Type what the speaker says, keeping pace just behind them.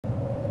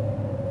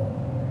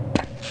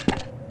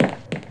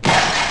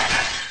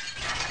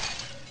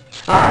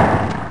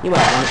Ah, you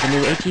might want the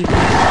new ATV.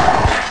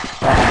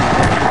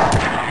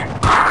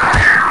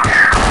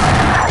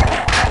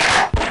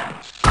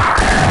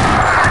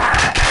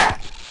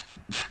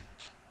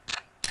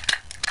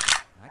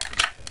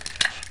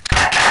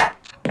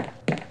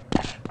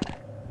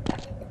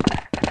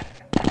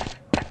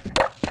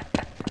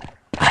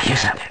 I hear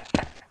something.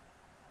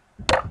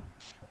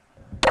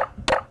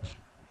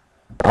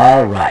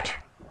 All right.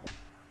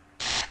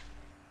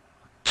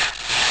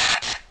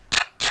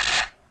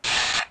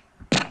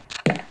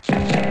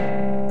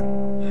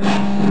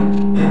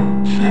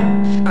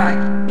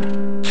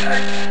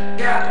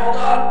 Yeah, hold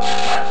on.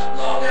 Much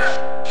longer.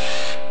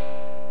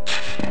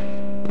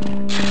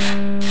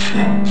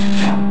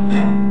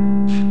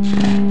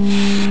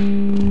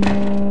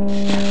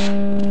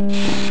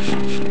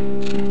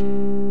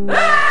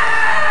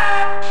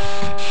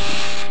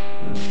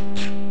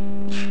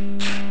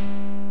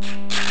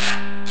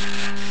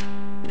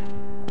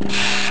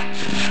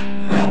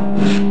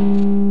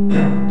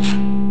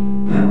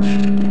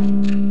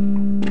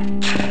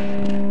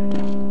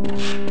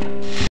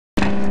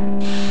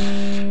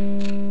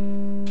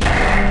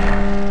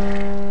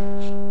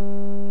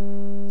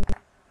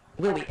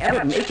 Will we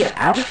ever make it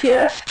out of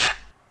here?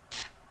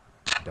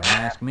 Don't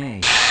ask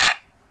me.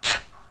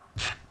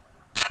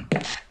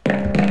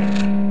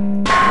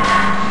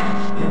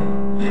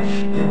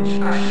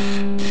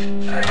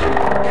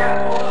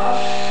 Yeah, hold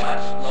on.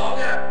 Much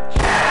longer.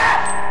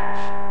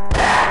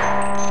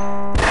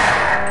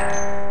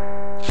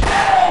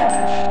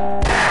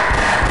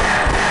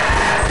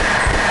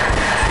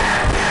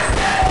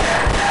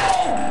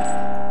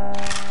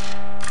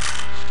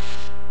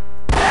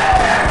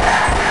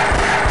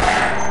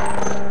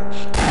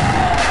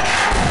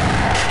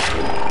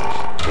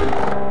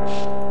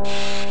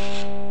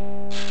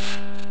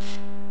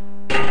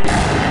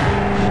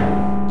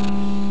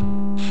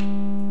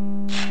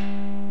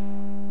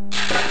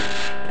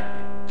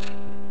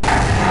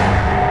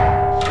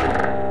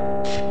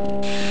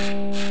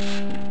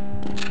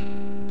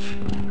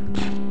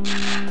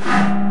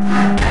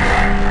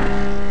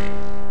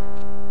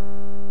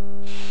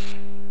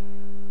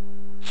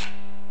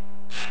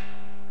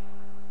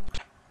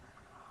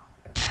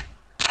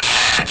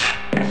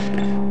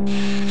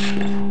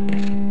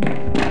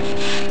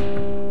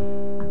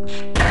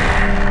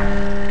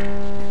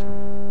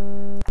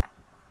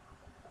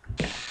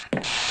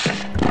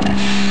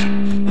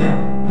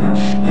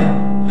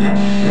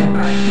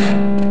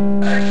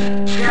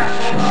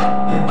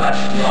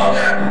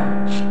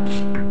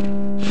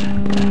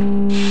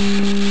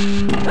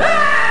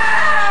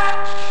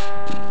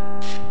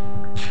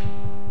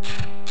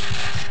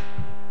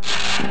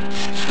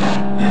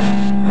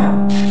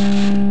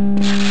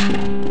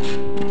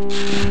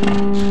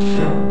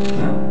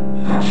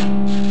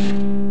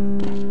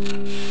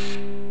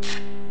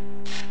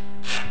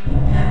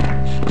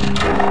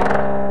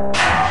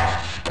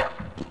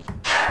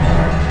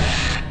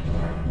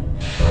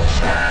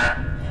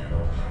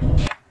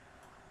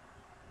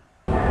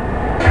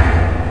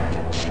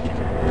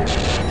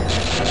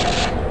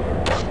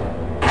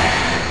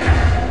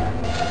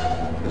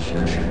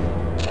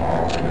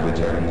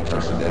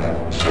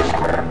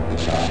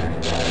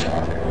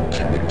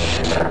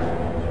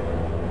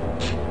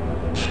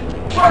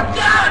 For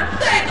God's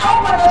sake,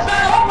 open the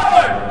cell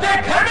opener!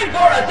 They're coming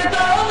for us! It's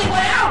our only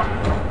way out!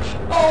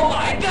 Oh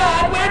my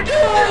God, we're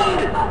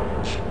doomed!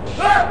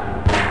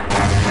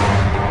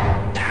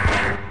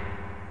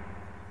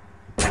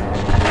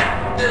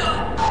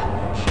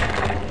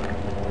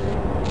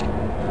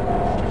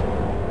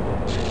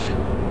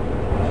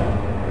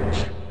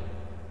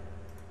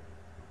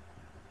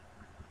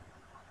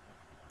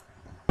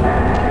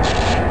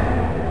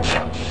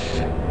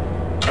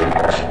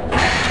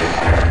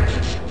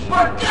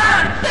 For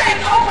God's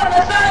sake, open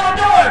the silo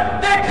door!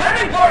 They're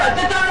coming for us!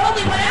 It's our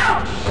only way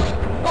out!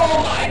 Oh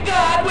my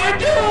God, we're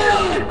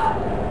doomed!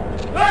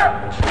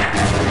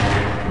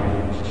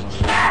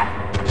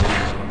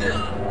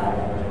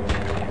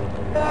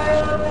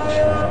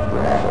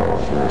 Bravo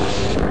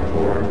Force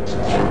report.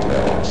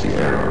 Hotel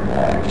Sierra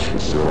 1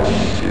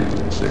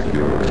 facility 2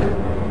 secure.